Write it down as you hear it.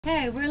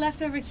Hey, we're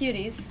Leftover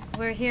Cuties.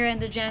 We're here in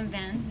the Jam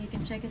Van. You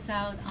can check us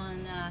out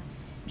on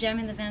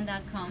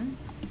jaminthevan.com.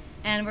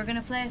 And we're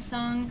gonna play a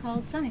song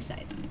called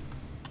Sunnyside.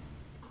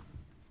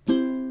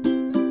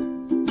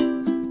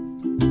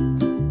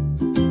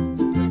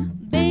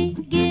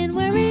 Begin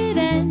where it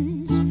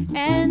ends,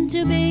 and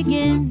to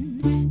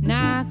begin,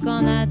 knock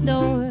on that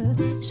door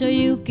so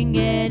you can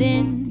get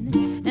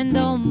in. And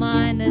don't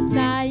mind the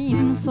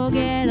time,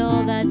 forget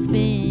all that's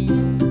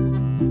been.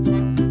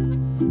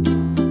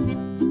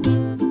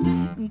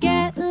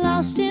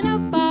 Lost in a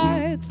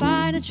park,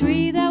 find a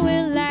tree that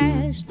will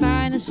last,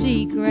 find a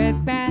secret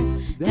path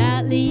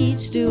that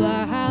leads to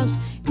our house,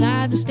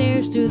 climb the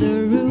stairs to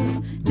the roof,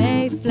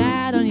 lay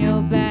flat on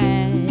your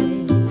back.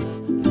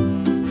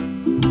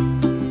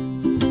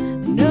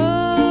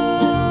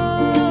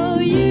 No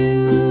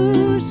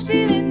use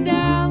feeling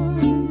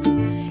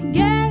down,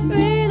 get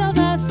rid of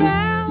that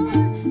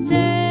frown,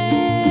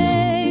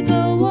 take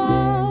a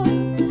walk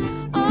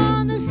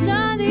on the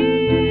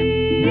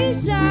sunny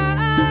side.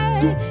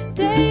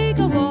 Take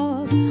a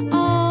walk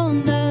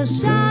on the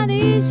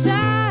sunny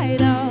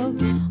side of,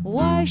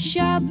 wash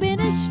up in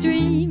a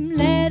stream,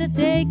 let it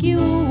take you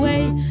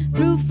away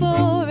through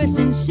forests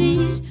and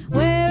seas,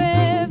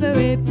 wherever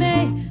it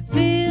may,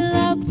 fill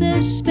up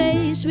the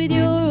space with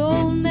your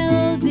own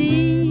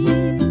melodies.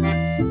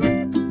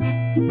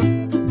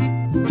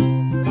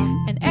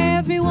 And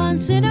every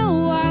once in a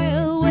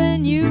while,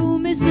 when you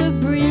miss the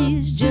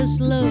breeze, just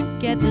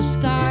look at the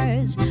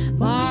scars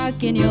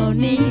marking your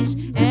knees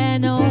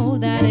and know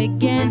that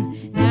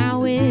again,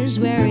 now is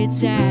where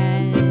it's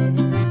at.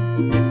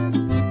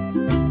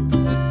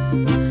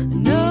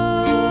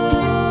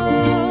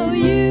 No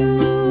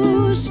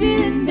use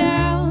feeling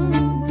down,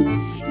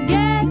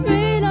 get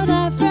rid of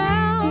that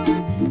frown,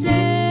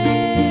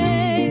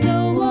 take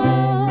a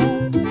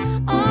walk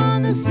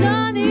on the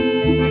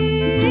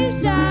sunny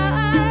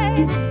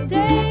side,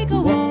 take a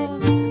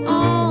walk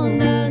on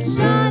the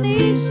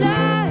sunny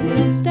side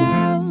of town.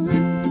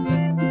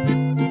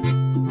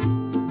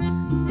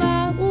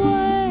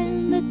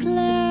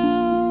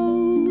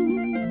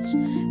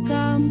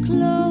 Come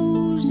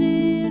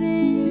closing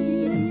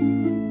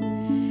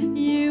in,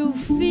 you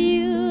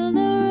feel the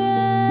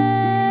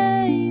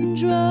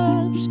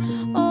raindrops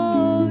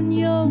on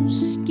your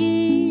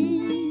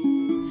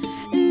skin.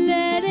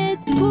 Let it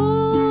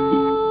pour,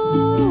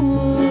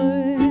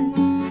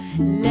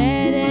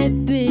 let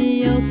it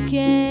be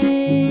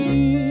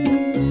okay,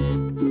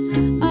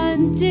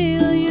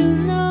 until you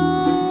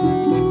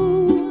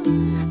know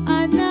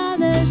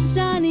another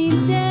sunny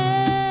day.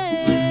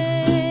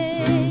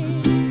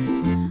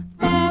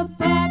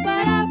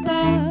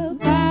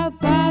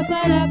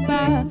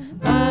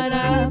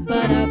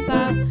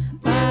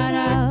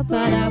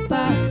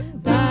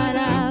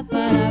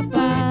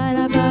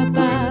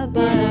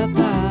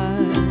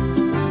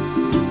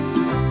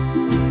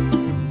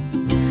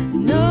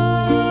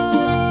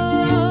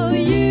 No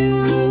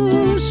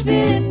use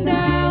feeling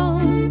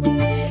down,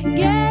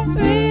 get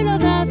rid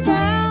of that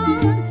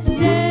frown,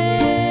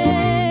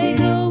 take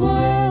a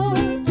walk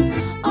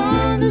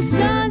on the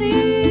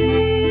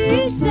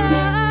sunny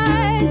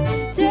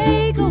side,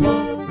 take a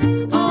walk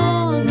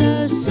on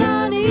the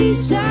sunny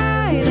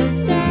side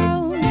of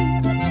town.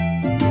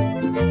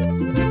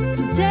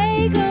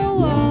 Take a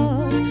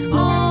walk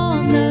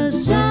on the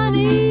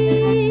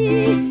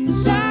sunny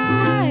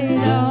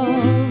side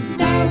of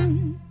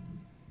town.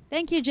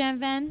 Thank you, Jam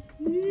Van.